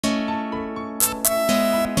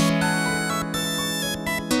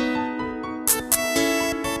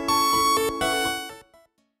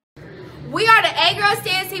Hey Girls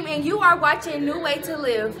Dance Team, and you are watching New Way to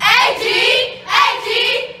Live. AGDT,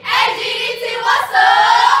 what's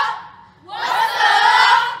up? What's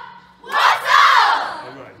up? What's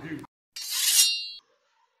up?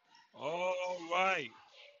 All right.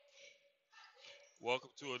 Welcome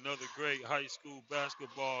to another great high school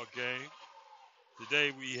basketball game.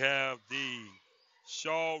 Today we have the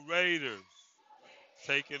Shaw Raiders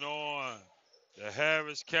taking on the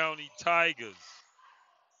Harris County Tigers.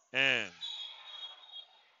 And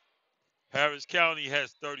Harris County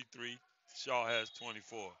has 33. Shaw has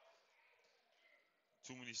 24.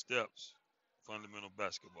 Too many steps. Fundamental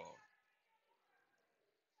basketball.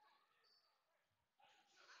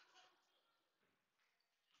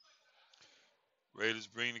 Raiders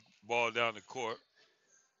bring the ball down the court.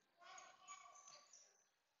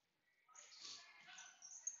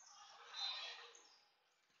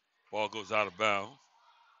 Ball goes out of bounds.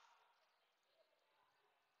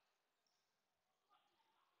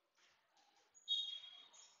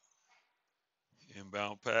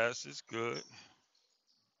 Inbound pass is good.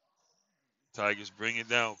 Tigers bring it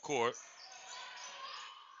down court.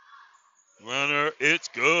 Runner, it's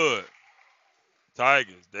good.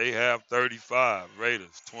 Tigers, they have 35.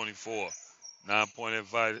 Raiders, 24. 9-point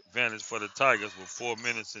advantage for the Tigers with 4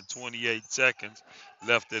 minutes and 28 seconds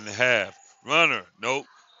left in the half. Runner, nope.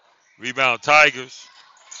 Rebound Tigers.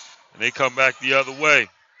 And they come back the other way.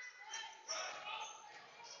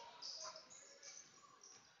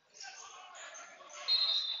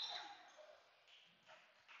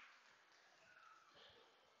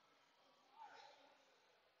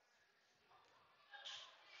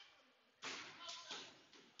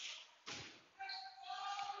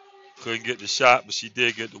 Couldn't get the shot, but she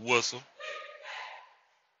did get the whistle.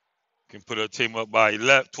 Can put her team up by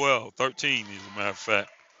 11, 12, 13, as a matter of fact.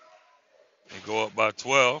 They go up by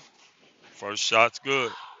 12. First shot's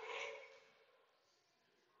good.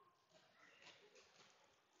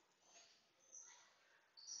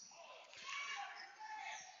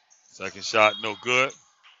 Second shot, no good.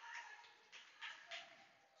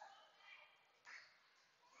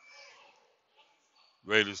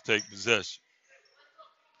 Raiders take possession.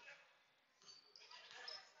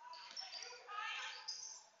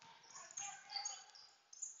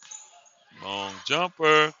 Long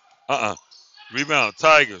jumper. Rebound,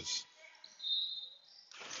 Tigers.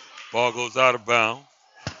 Ball goes out of bounds.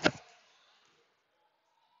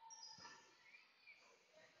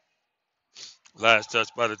 Last touch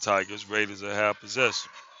by the Tigers. Raiders will have possession.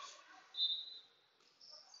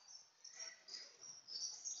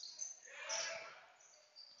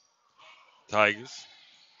 Tigers.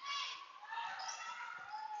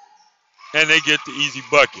 And they get the easy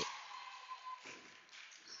bucket.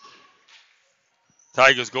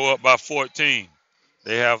 Tigers go up by 14.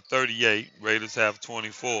 They have 38. Raiders have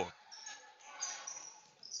 24.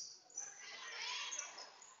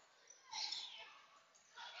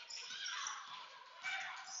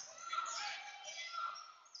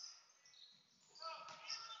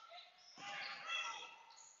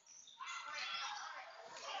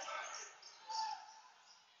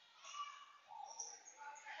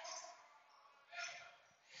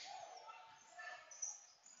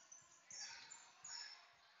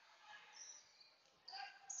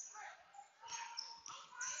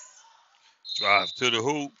 Drive to the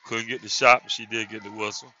hoop. Couldn't get the shot, but she did get the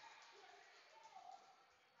whistle.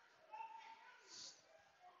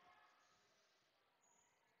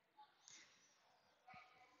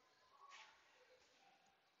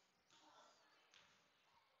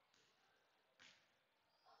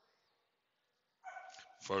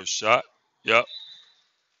 First shot. Yep.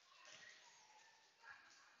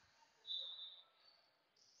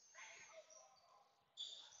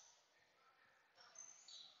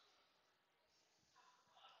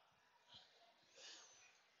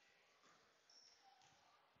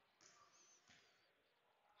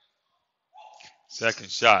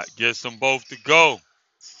 Second shot. Gets them both to go.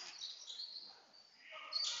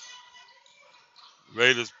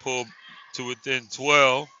 Raiders pull to within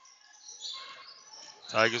 12.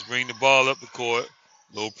 Tigers bring the ball up the court.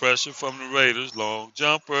 Low pressure from the Raiders. Long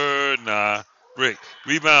jumper. Nah. Brick.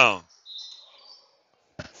 Rebound.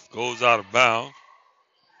 Goes out of bounds.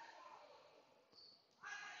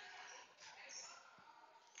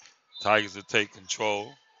 Tigers will take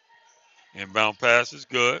control. Inbound pass is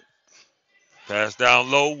good. Pass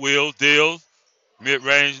down low. Wheels, deals.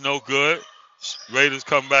 Mid-range, no good. Raiders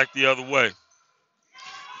come back the other way.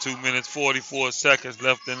 2 minutes, 44 seconds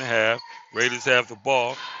left in the half. Raiders have the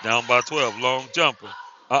ball. Down by 12. Long jumper.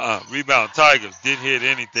 Rebound. Tigers. Didn't hit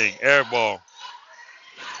anything. Air ball.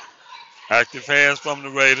 Active hands from the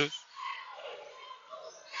Raiders.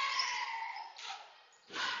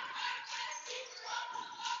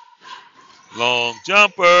 Long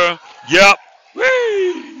jumper. Yep.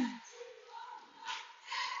 Whee!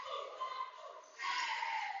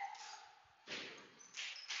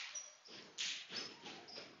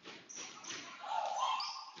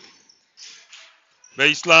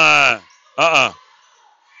 Baseline.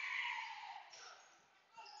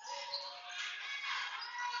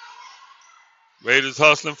 Raiders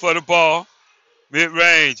hustling for the ball.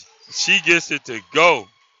 Mid-range. She gets it to go.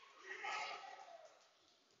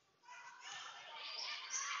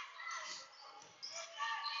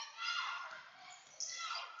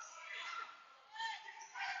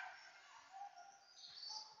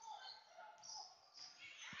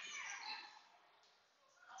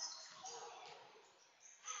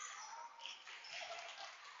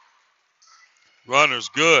 Runner's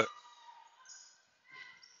good.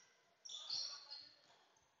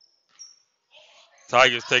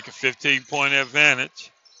 Tigers take a 15-point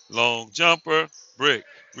advantage. Long jumper. Brick.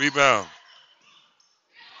 Rebound.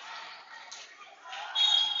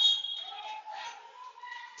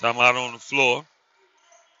 Timeout on the floor.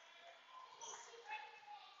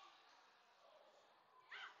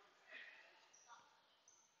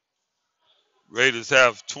 Raiders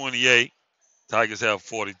have 28. Tigers have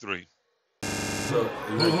 43.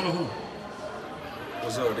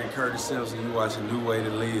 What's up? They Curtis Simpson. You watching New Way to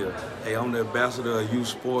Live. Hey, I'm the ambassador of youth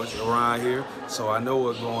sports around here, so I know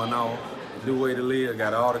what's going on. New Way to Live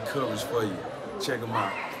got all the coverage for you. Check them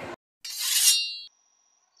out.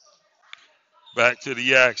 Back to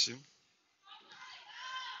the action.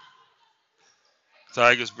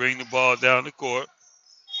 Tigers bring the ball down the court.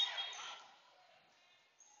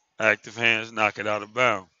 Active hands knock it out of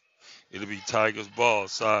bounds. It'll be Tigers ball,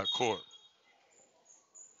 side court.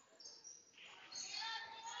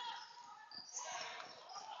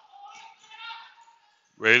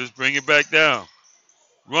 Raiders bring it back down.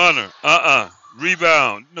 Runner,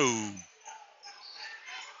 rebound, no.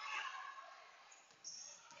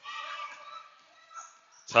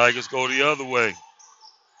 Tigers go the other way.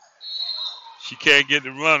 She can't get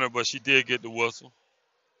the runner, but she did get the whistle.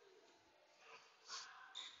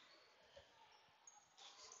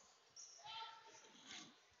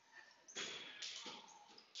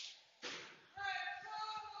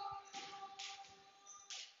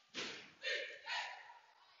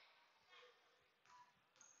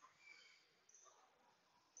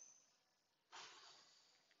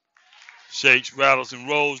 Shakes, rattles, and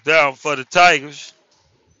rolls down for the Tigers.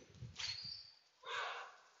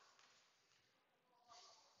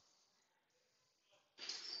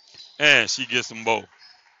 And she gets them both.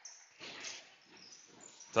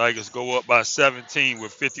 Tigers go up by 17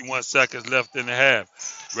 with 51 seconds left in the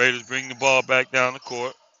half. Raiders bring the ball back down the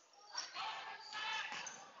court.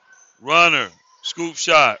 Runner, scoop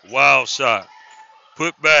shot, wild shot.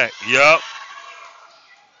 Put back, yup.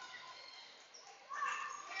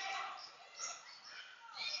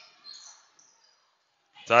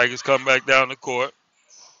 Tigers come back down the court.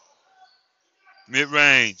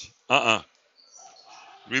 Mid-range,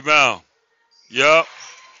 Rebound, yup.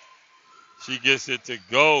 She gets it to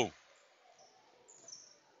go.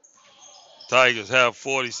 Tigers have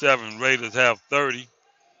 47, Raiders have 30.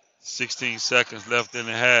 16 seconds left in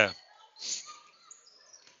the half.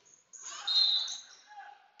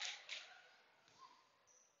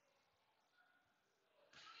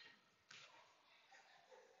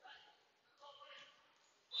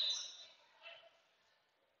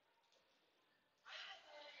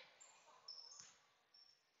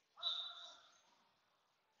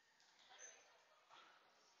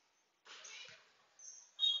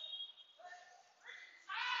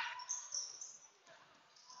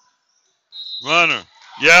 Runner,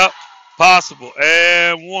 yep, possible,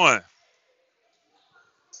 and one.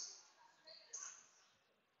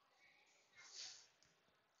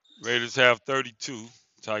 Raiders have 32,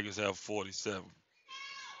 Tigers have 47.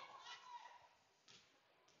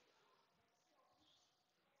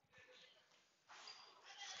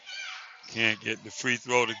 Can't get the free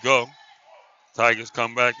throw to go. Tigers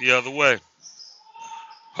come back the other way.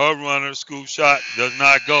 Her runner, scoop shot, does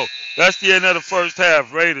not go. That's the end of the first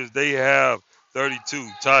half. Raiders, they have 32.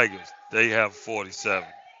 Tigers, they have 47.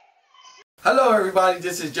 Hello, everybody.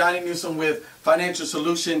 This is Johnny Newsom with Financial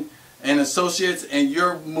Solution and Associates, and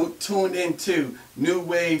you're tuned into New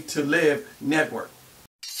Wave to Live Network.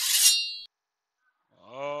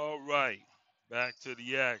 All right, back to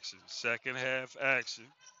the action. Second half action.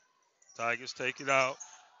 Tigers take it out.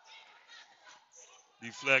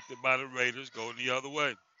 Deflected by the Raiders, going the other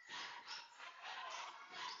way.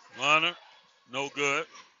 Runner, no good.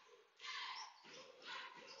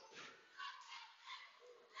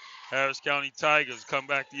 Harris County Tigers come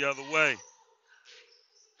back the other way.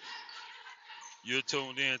 You're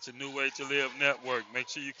tuned in to New Way to Live Network. Make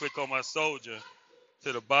sure you click on my soldier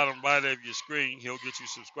to the bottom right of your screen. He'll get you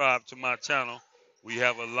subscribed to my channel. We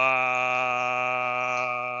have a lot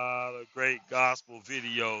of great gospel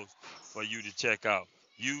videos for you to check out.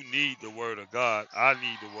 You need the Word of God. I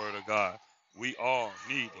need the Word of God. We all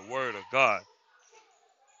need the Word of God.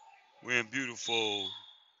 We're in beautiful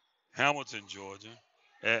Hamilton, Georgia,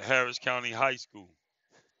 at Harris County High School.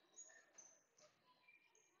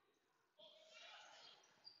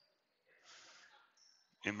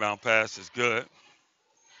 Inbound pass is good.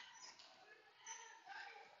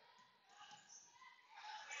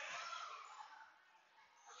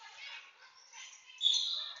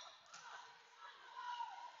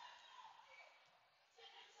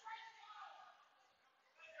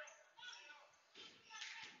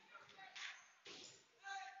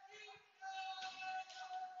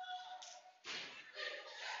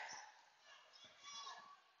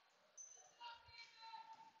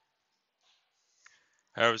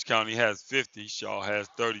 Harris County has 50. Shaw has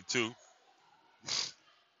 32.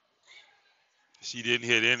 She didn't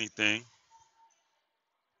hit anything.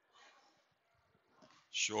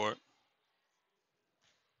 Short.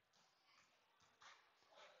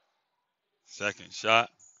 Second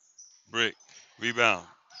shot. Brick. Rebound.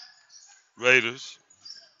 Raiders.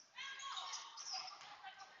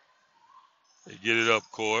 They get it up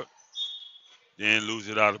court. Then lose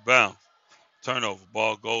it out of bounds. Turnover.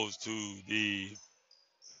 Ball goes to the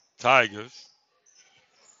Tigers.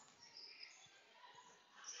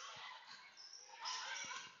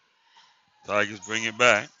 Tigers bring it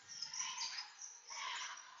back.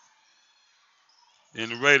 Then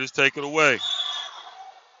the Raiders take it away.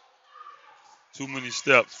 Too many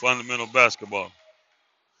steps. Fundamental basketball.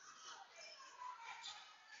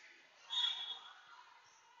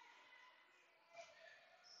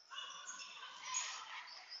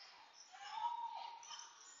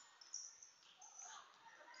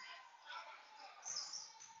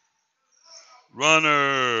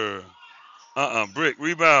 Runner. Brick.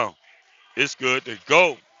 Rebound. It's good to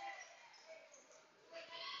go.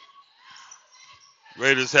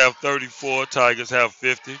 Raiders have 34. Tigers have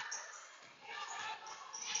 50.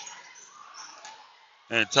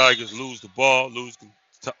 And Tigers lose the ball, lose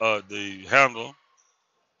the handle.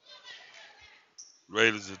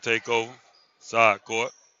 Raiders will take over. Side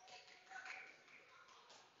court.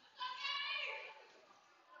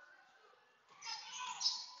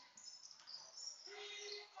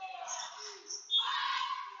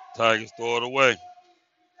 Tigers throw it away.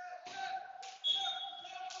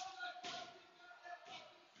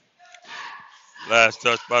 Last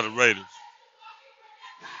touch by the Raiders.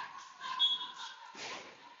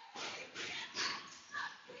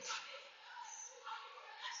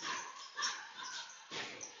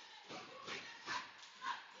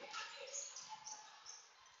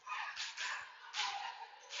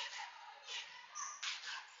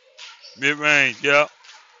 Mid-range, yep.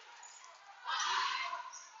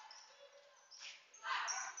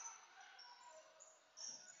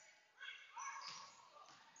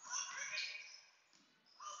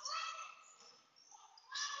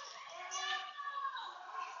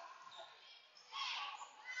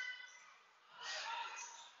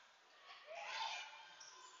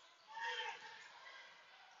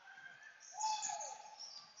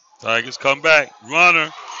 Tigers come back.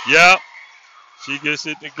 Runner, yep. She gets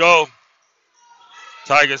it to go.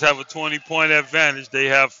 Tigers have a 20-point advantage. They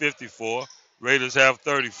have 54. Raiders have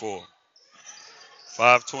 34.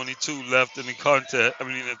 5:22 left in the contest. In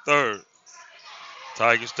the third.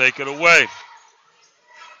 Tigers take it away.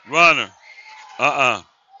 Runner.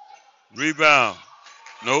 Rebound.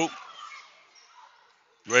 Nope.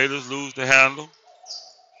 Raiders lose the handle.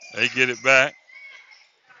 They get it back.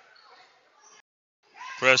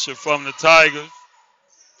 Pressure from the Tigers.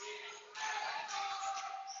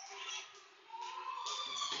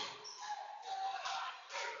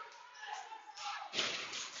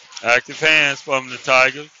 Active hands from the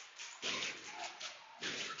Tigers.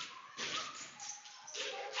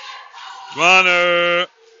 Runner.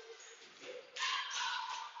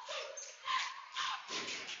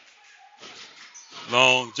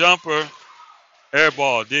 Long jumper. Air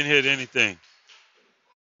ball. Didn't hit anything.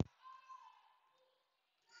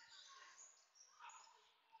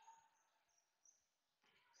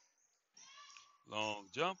 Long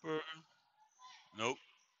jumper. Nope.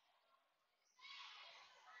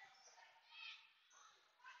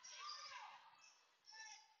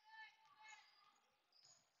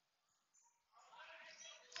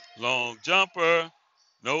 Long jumper.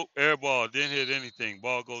 Nope. Air ball. Didn't hit anything.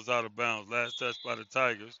 Ball goes out of bounds. Last touch by the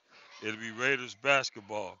Tigers. It'll be Raiders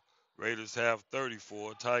basketball. Raiders have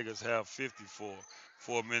 34. Tigers have 54.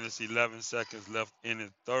 4 minutes, 11 seconds left in the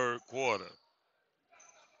third quarter.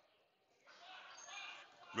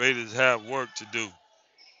 Raiders have work to do.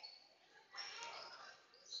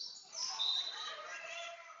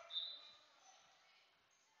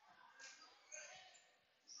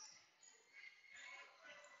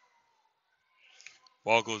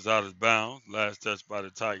 Ball goes out of bounds. Last touch by the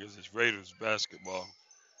Tigers. It's Raiders basketball.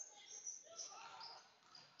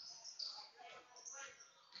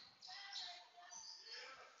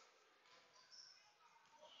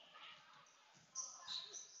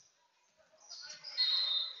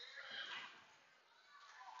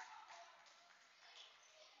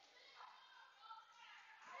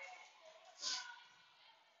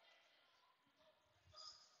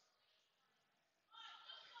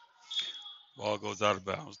 Ball goes out of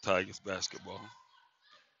bounds. Tigers basketball.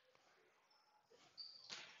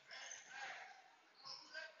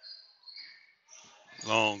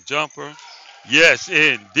 Long jumper. Yes,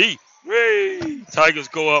 indeed. Whee! Tigers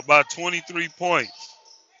go up by 23 points.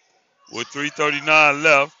 With 3:39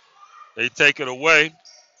 left, they take it away.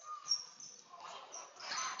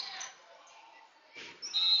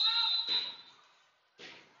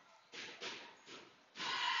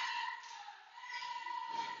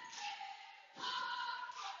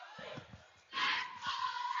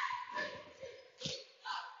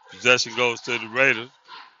 Possession goes to the Raiders.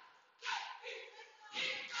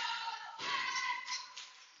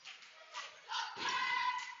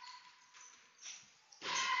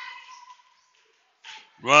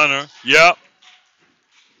 Runner. Yep.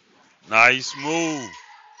 Nice move.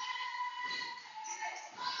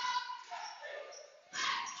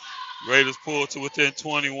 Raiders pull to within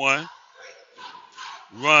 21.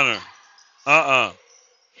 Runner.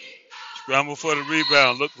 Scramble for the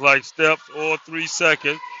rebound. Looks like steps or 3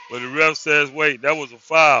 seconds. But the ref says, wait, that was a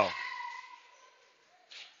foul.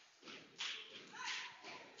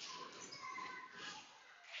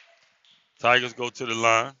 Tigers go to the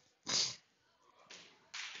line.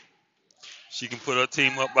 She can put her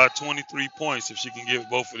team up by 23 points if she can get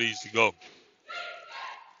both of these to go.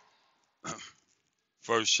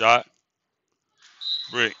 First shot.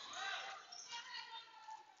 Brick.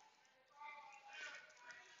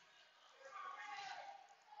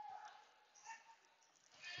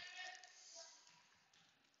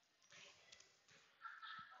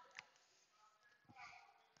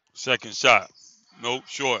 Second shot. Nope,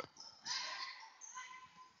 short.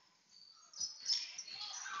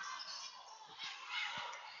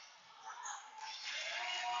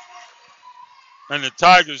 And the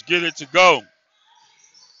Tigers get it to go.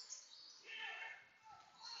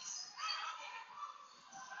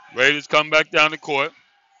 Raiders come back down the court.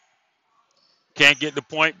 Can't get the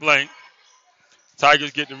point blank.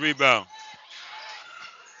 Tigers get the rebound.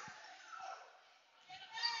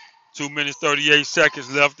 2 minutes, 38 seconds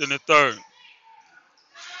left in the third.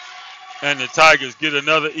 And the Tigers get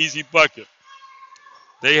another easy bucket.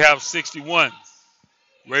 They have 61.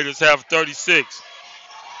 Raiders have 36.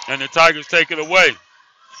 And the Tigers take it away.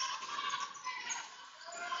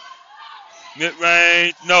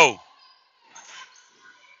 Mid-range, no.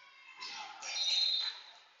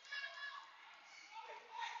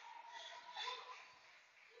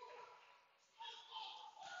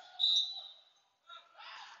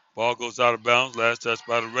 Ball goes out of bounds. Last touch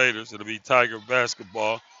by the Raiders. It'll be Tiger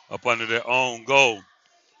basketball up under their own goal.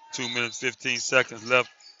 2 minutes, 15 seconds left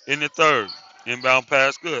in the third. Inbound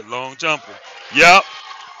pass, good. Long jumper. Yep.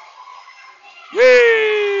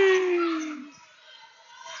 Yay!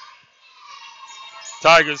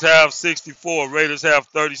 Tigers have 64. Raiders have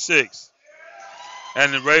 36.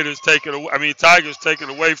 And the Raiders take it away. Tigers take it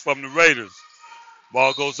away from the Raiders.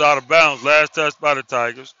 Ball goes out of bounds. Last touch by the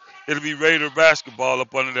Tigers. It'll be Raider basketball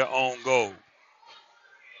up under their own goal.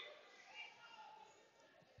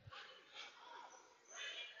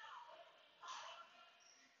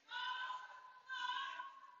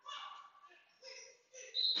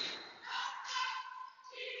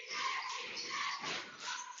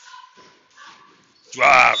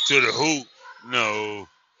 Drive to the hoop. No.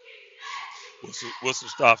 Whistle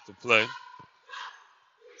stops the play.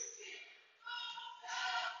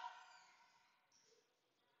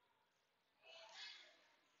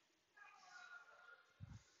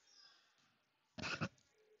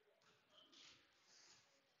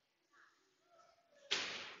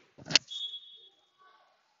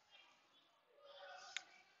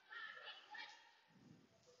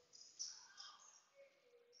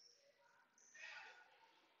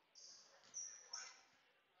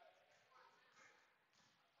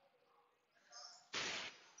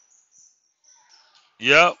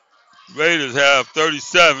 Yep. Raiders have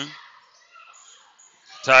 37.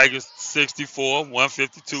 Tigers 64,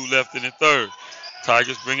 152 left in the third.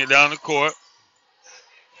 Tigers bring it down the court.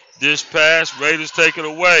 Dish pass, Raiders take it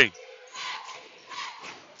away.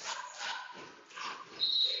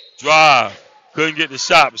 Drive, couldn't get the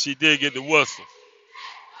shot, but she did get the whistle.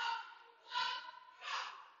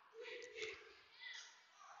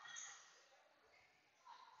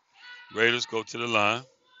 Raiders go to the line.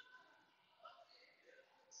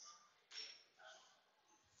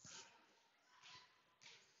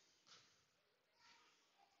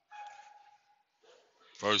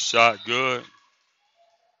 First shot, good.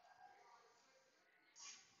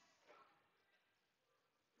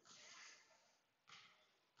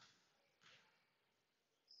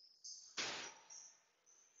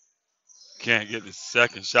 Can't get the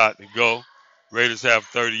second shot to go. Raiders have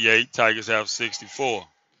 38, Tigers have 64.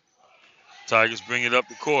 Tigers bring it up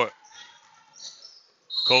the court.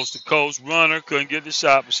 Coast to coast runner, couldn't get the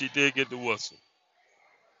shot, but she did get the whistle.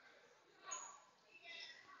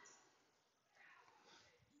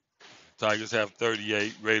 Tigers have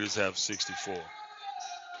 38, Raiders have 64.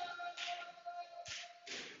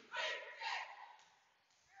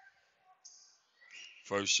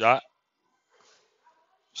 First shot.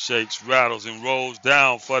 Shakes, rattles, and rolls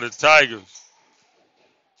down for the Tigers.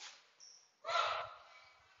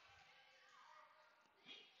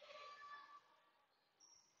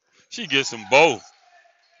 She gets them both.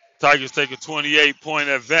 Tigers take a 28-point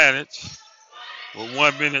advantage with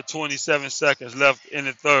 1 minute, 27 seconds left in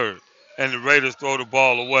the third. And the Raiders throw the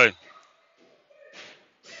ball away.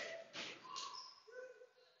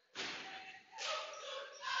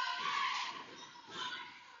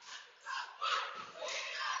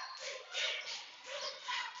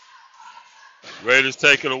 Raiders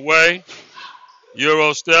take it away.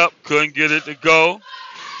 Euro step, couldn't get it to go.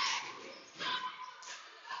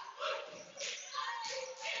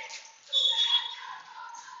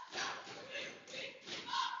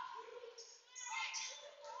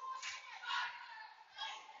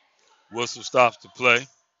 Whistle stops the play.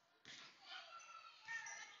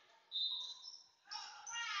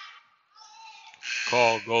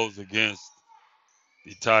 Call goes against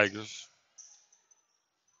the Tigers.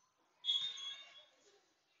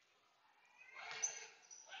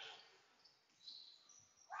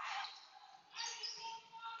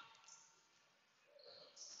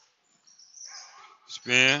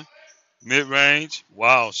 Spin, mid-range,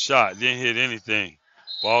 wild shot, didn't hit anything.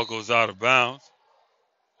 Ball goes out of bounds.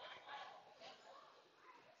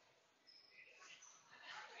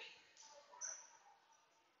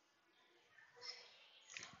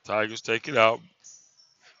 Tigers take it out.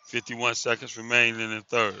 51 seconds remaining in the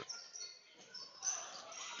third.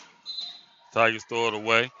 Tigers throw it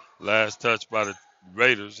away. Last touch by the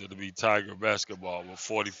Raiders. It'll be Tiger basketball with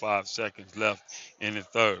 45 seconds left in the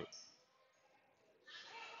third.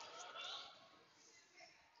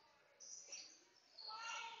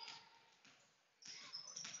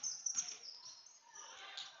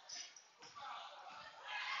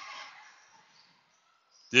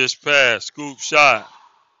 Dish pass, scoop shot.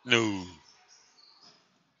 No.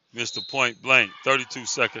 Missed the point blank. 32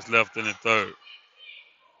 seconds left in the third.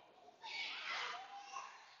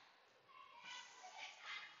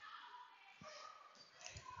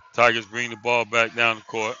 Tigers bring the ball back down the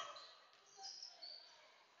court.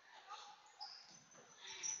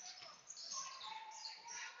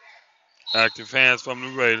 Active hands from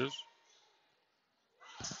the Raiders.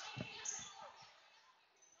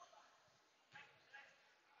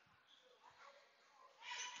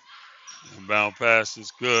 Inbound pass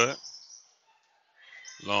is good.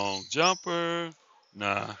 Long jumper.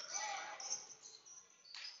 Nah.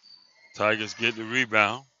 Tigers get the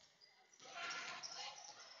rebound.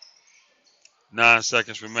 9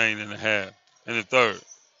 seconds remain in the half. In the third.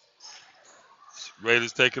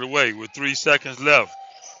 Raiders take it away with 3 seconds left.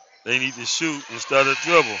 They need to shoot instead of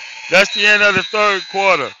dribble. That's the end of the third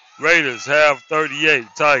quarter. Raiders have 38.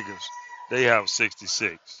 Tigers, they have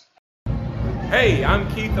 66. Hey, I'm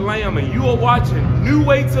Keith Lamb, and you are watching New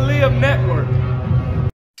Way to Live Network.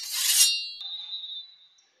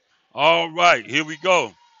 All right, here we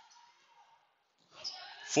go.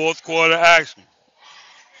 Fourth quarter action.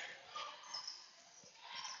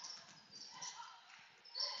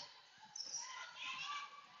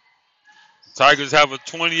 Tigers have a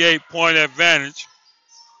 28-point advantage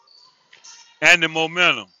and the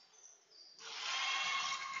momentum.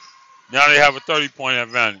 Now they have a 30-point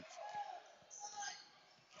advantage.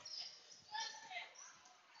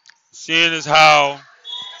 Seeing as how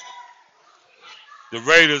the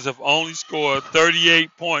Raiders have only scored 38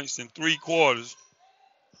 points in 3 quarters,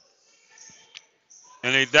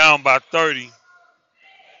 and they're down by 30,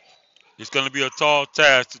 It's going to be a tall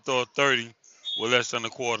task to throw a 30 with less than a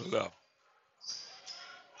quarter left.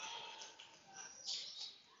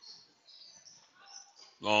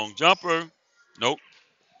 Long jumper. Nope.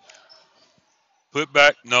 Put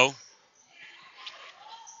back. No.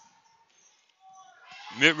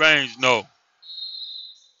 Mid-range. No.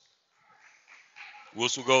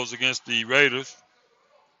 Whistle goes against the Raiders.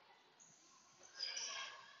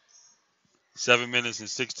 7 minutes and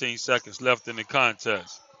 16 seconds left in the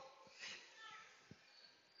contest.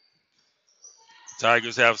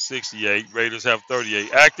 Tigers have 68. Raiders have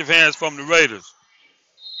 38. Active hands from the Raiders.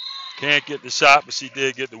 Can't get the shot, but she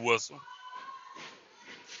did get the whistle.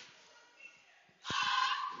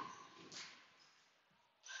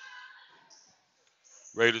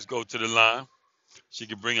 Raiders go to the line. She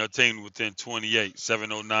can bring her team within 28.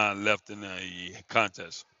 7:09 left in the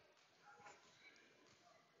contest.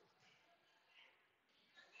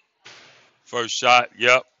 First shot,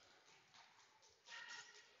 yep.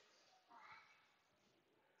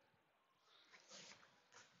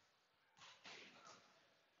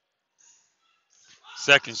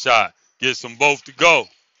 Second shot, gets them both to go.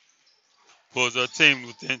 Pulls her team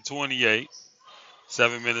within 28.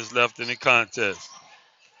 7 minutes left in the contest.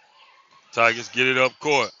 Tigers get it up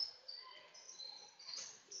court.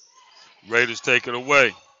 Raiders take it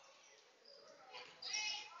away.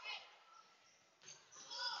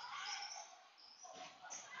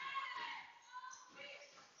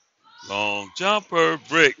 Long jumper,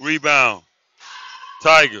 brick, rebound.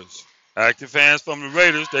 Tigers. Active hands from the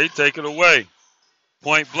Raiders. They take it away.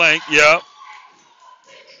 Point blank, yep.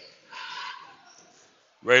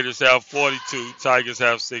 Raiders have 42. Tigers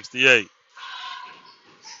have 68.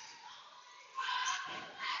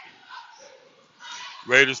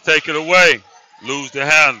 Raiders take it away. Lose the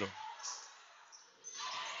handle.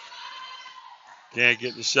 Can't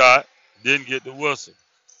get the shot. Didn't get the whistle.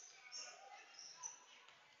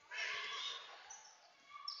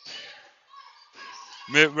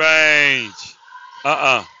 Mid-range.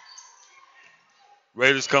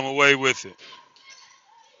 Raiders come away with it.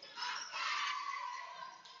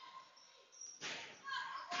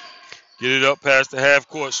 Get it up past the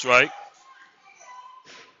half-court strike.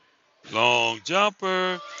 Long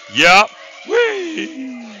jumper. Yep.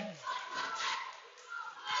 Whee!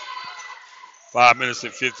 5 minutes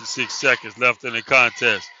and 56 seconds left in the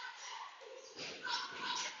contest.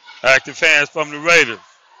 Active hands from the Raiders.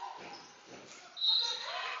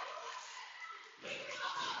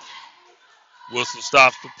 Wilson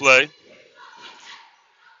stops the play.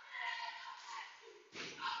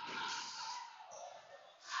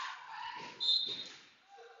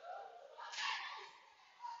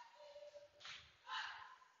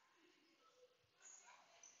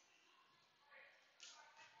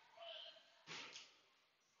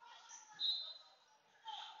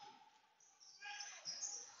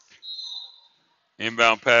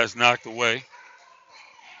 Inbound pass knocked away.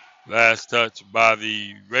 Last touch by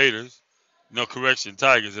the Raiders. No correction,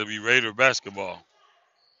 Tigers. It'll be Raider basketball.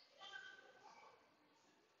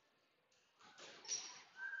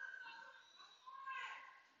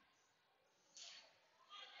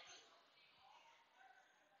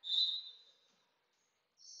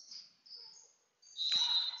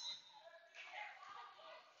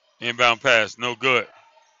 Inbound pass, no good.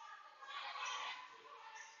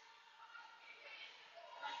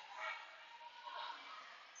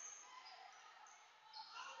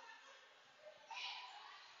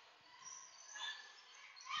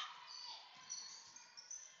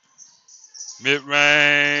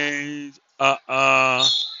 Mid-range,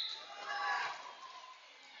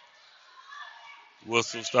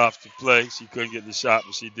 Whistle stops the play. She couldn't get the shot,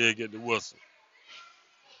 but she did get the whistle.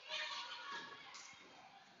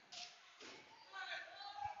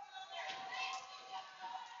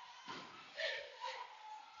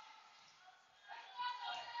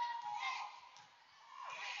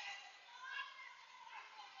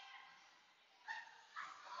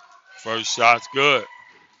 First shot's good.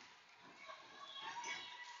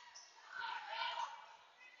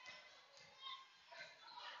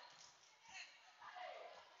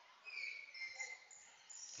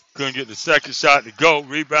 Couldn't get the second shot to go.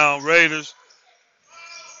 Rebound Raiders.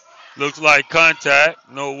 Looks like contact.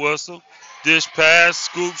 No whistle. Dish pass,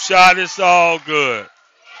 scoop shot. It's all good.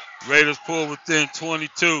 Raiders pull within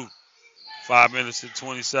 22. 5 minutes and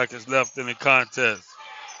 20 seconds left in the contest.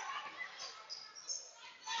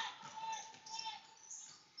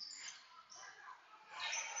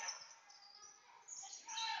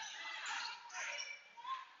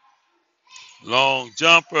 Long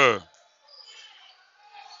jumper.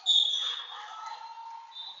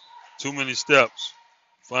 Too many steps.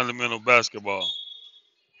 Fundamental basketball.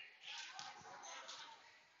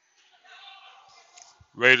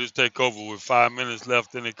 Raiders take over with 5 minutes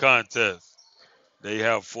left in the contest. They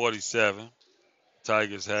have 47.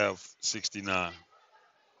 Tigers have 69.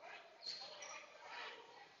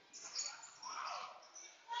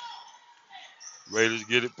 Raiders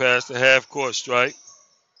get it past the half-court strike.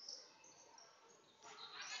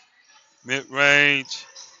 Mid-range.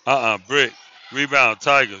 Brick. Rebound,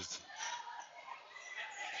 Tigers.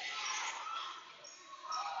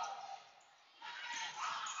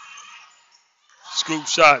 Scoop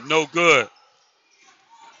shot, no good.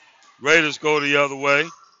 Raiders go the other way.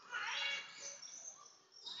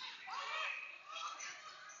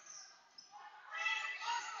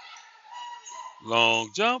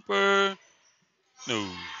 Long jumper. No.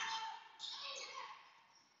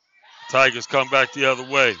 Tigers come back the other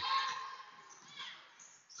way.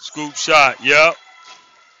 Scoop shot, yep.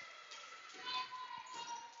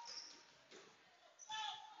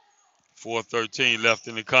 .413 left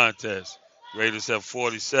in the contest. Raiders have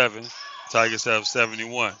 47. Tigers have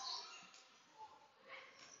 71.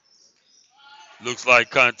 Looks like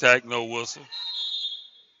contact, no whistle.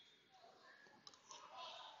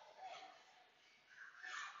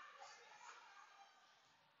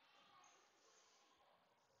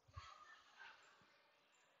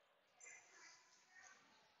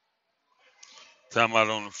 Timeout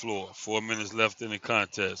on the floor. 4 minutes left in the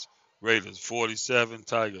contest. Raiders 47,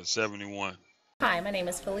 Tigers 71. Hi, my name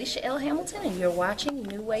is Felicia L. Hamilton, and you're watching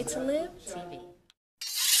New Way to Live TV.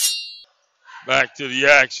 Back to the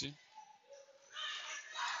action.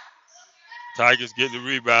 Tigers get the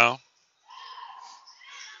rebound.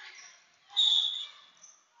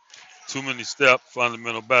 Too many step,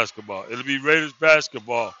 fundamental basketball. It'll be Raiders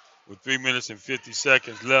basketball with 3 minutes and 50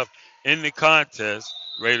 seconds left in the contest.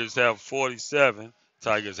 Raiders have 47,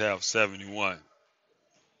 Tigers have 71.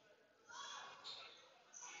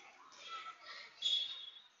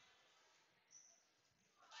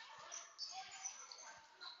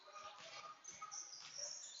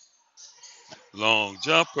 Long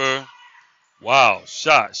jumper. Wow,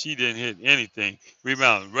 shot. She didn't hit anything.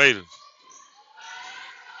 Rebound, Raiders.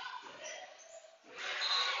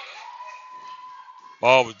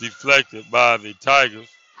 Ball was deflected by the Tigers.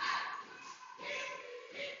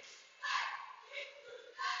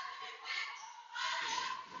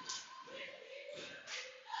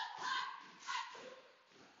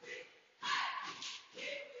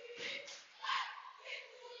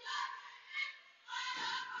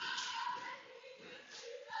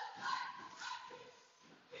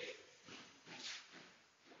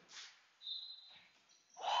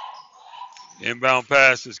 Inbound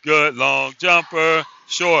pass is good. Long jumper.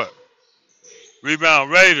 Short.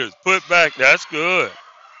 Rebound, Raiders. Put back. That's good.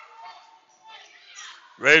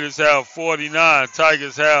 Raiders have 49.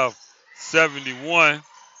 Tigers have 71.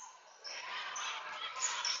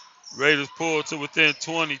 Raiders pull to within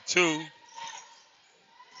 22.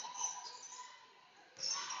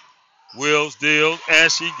 Wills deals,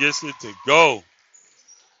 and she gets it to go.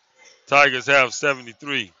 Tigers have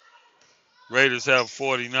 73. Raiders have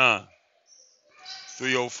 49.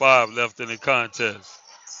 3:05 left in the contest.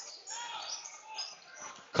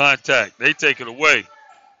 Contact. They take it away.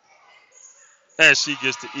 And she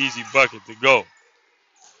gets the easy bucket to go.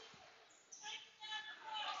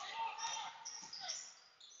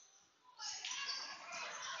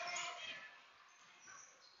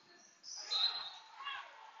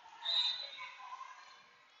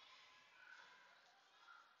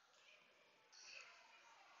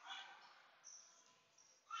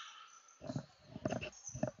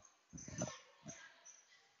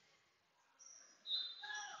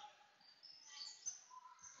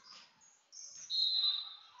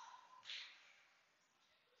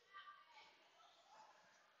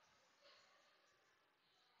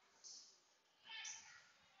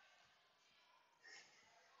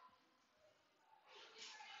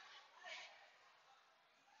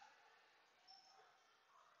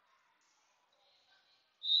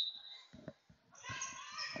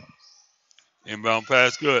 Inbound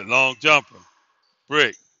pass good. Long jumper.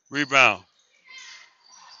 Brick. Rebound.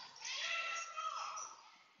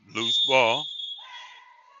 Loose ball.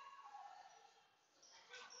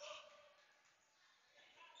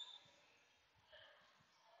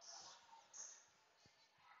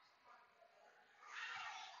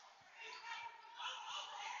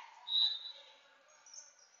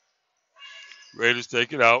 Raiders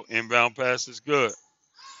take it out. Inbound pass is good.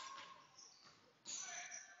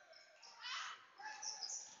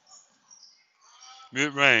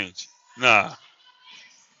 Mid-range. Nah.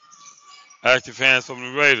 Active hands from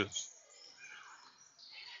the Raiders.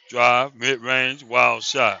 Drive, mid-range, wild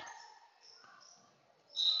shot.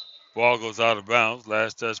 Ball goes out of bounds.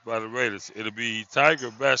 Last touch by the Raiders. It'll be Tiger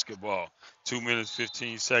basketball. 2 minutes,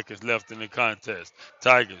 15 seconds left in the contest.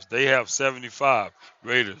 Tigers, they have 75.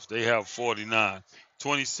 Raiders, they have 49.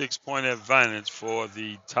 26-point advantage for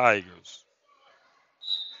the Tigers.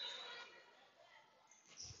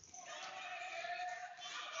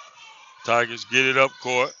 Tigers get it up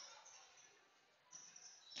court.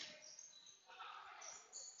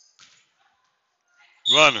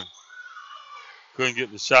 Runner. Couldn't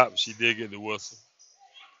get the shot, but she did get the whistle.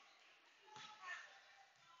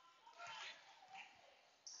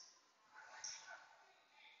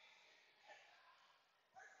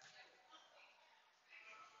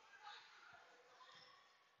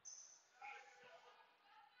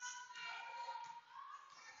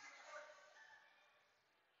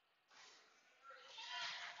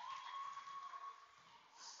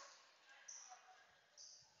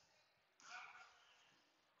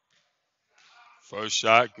 First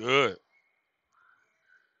shot, good.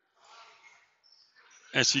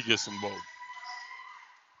 And she gets them both.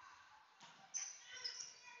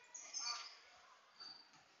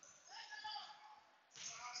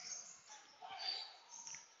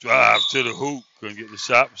 Drive to the hoop. Couldn't get the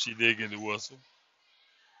shot, but she did get the whistle.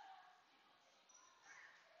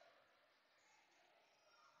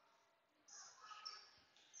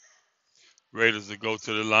 Raiders will go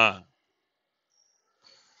to the line.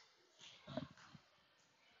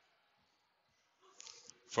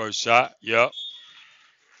 First shot, yep.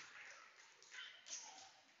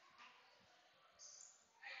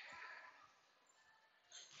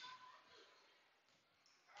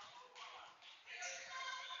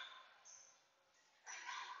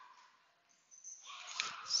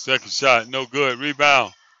 Second shot, no good.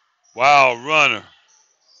 Rebound. Wow, runner.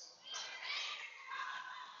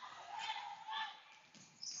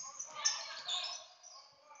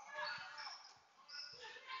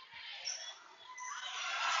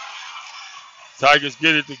 Tigers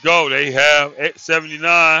get it to go. They have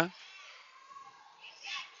 79.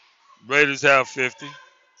 Raiders have 50.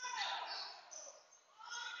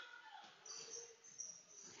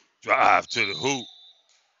 Drive to the hoop.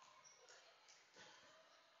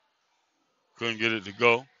 Couldn't get it to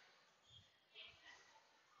go.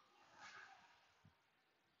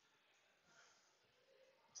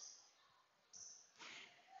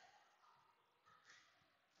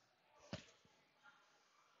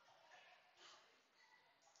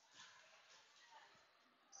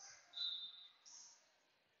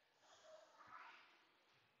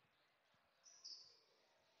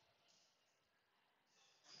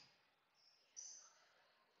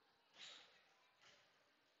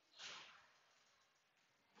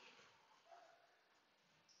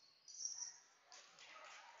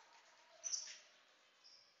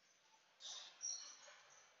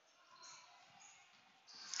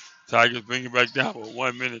 Tigers bring it back down with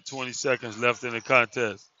 1 minute, 20 seconds left in the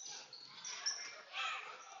contest.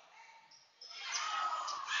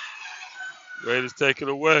 Raiders take it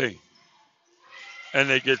away. And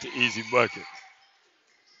they get the easy bucket.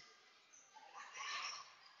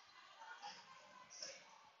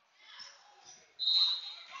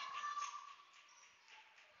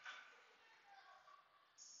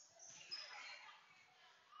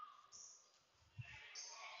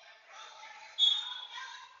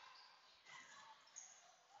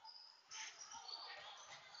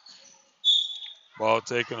 Ball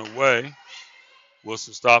taken away.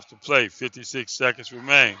 Whistle stops the play. 56 seconds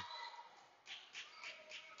remain.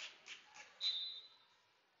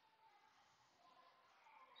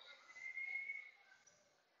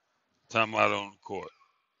 Timeout on the court.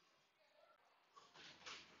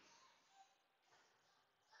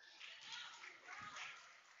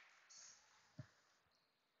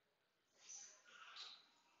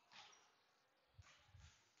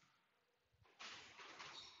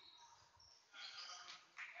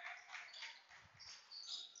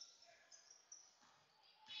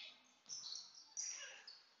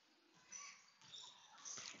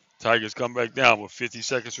 Tigers come back down with 50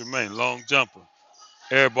 seconds remain. Long jumper.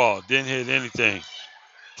 Air ball. Didn't hit anything.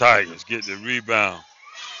 Tigers get the rebound.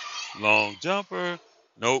 Long jumper.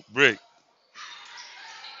 Nope. Brick.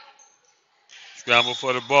 Scramble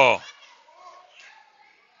for the ball.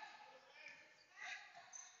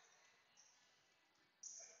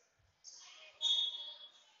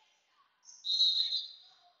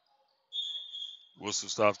 Whistle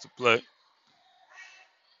stops the play.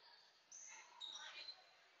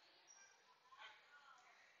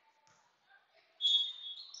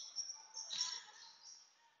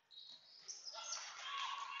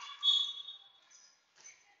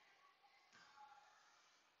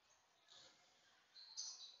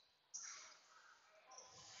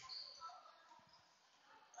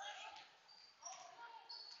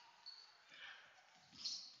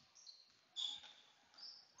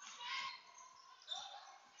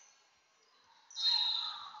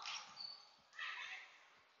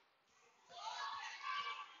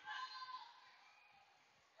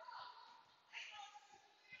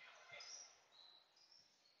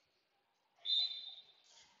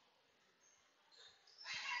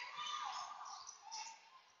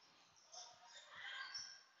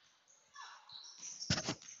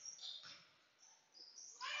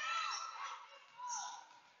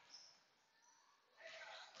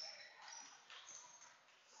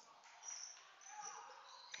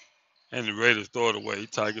 And the Raiders throw it away.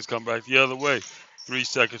 Tigers come back the other way. 3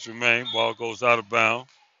 seconds remain. Ball goes out of bounds.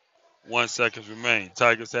 1 second remain.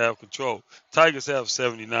 Tigers have control. Tigers have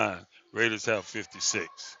 79. Raiders have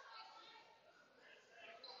 56.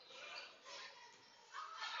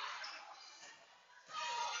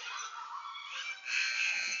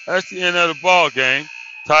 That's the end of the ball game.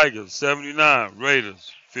 Tigers 79.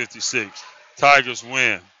 Raiders 56. Tigers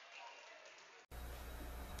win.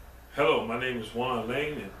 Hello, my name is Juan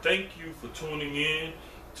Lane, and thank you for tuning in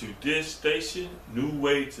to this station, New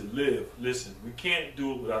Way to Live. Listen, we can't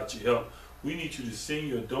do it without your help. We need you to send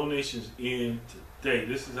your donations in today.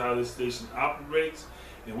 This is how this station operates,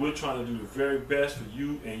 and we're trying to do the very best for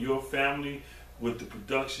you and your family with the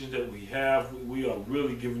production that we have. We are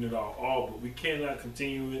really giving it our all, but we cannot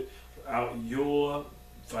continue it without your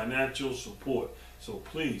financial support. So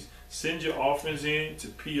please send your offerings in to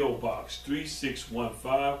P.O. Box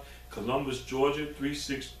 3615, Columbus, Georgia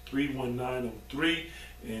 3631903,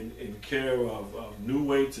 in care of New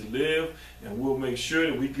Way to Live, and we'll make sure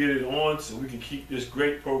that we get it on so we can keep this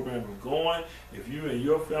great program going. If you and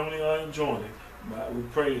your family are enjoying it, we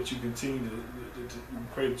pray that you continue we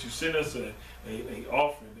pray that you send us a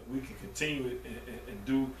offering that we can continue it and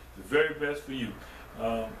do the very best for you.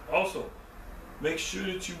 Also, make sure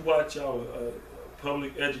that you watch our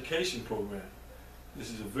public education program.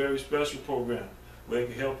 This is a very special program where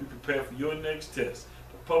it can help you prepare for your next test.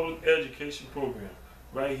 The public education program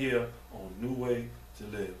right here on New Way to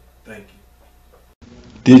Live. Thank you.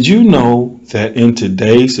 Did you know that in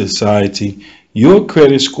today's society, your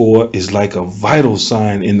credit score is like a vital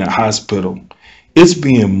sign in the hospital? It's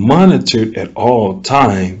being monitored at all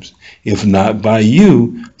times. If not by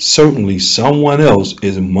you, certainly someone else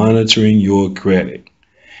is monitoring your credit.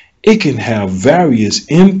 It can have various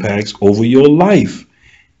impacts over your life.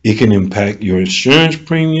 It can impact your insurance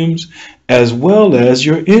premiums as well as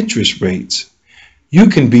your interest rates. You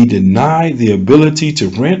can be denied the ability to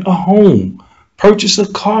rent a home, purchase a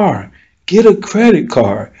car, get a credit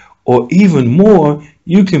card, or even more,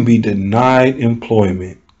 you can be denied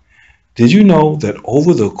employment. Did you know that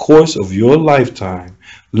over the course of your lifetime,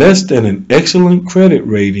 less than an excellent credit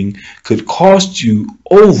rating could cost you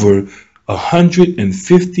over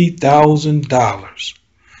 $150,000?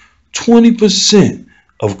 20%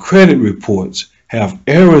 of credit reports have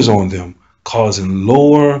errors on them, causing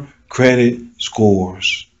lower credit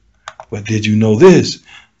scores. But did you know this?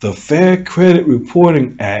 The Fair Credit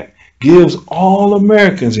Reporting Act gives all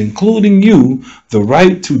Americans, including you, the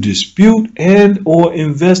right to dispute and or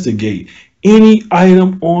investigate any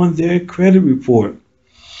item on their credit report.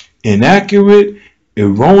 Inaccurate,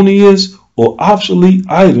 erroneous, or obsolete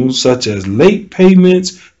items such as late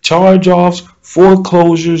payments, charge-offs,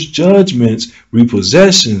 foreclosures, judgments,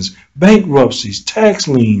 repossessions, bankruptcies, tax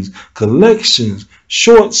liens, collections,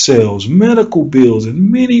 short sales, medical bills,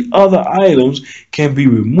 and many other items can be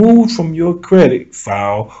removed from your credit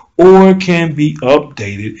file or can be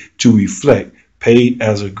updated to reflect paid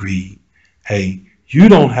as agreed. Hey, you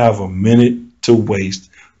don't have a minute to waste.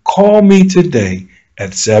 Call me today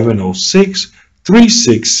at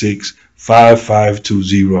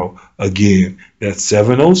 706-366-5520. Again, that's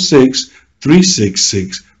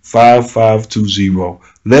 706-366-5520.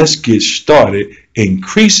 Let's get started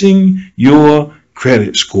increasing your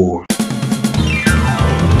credit score.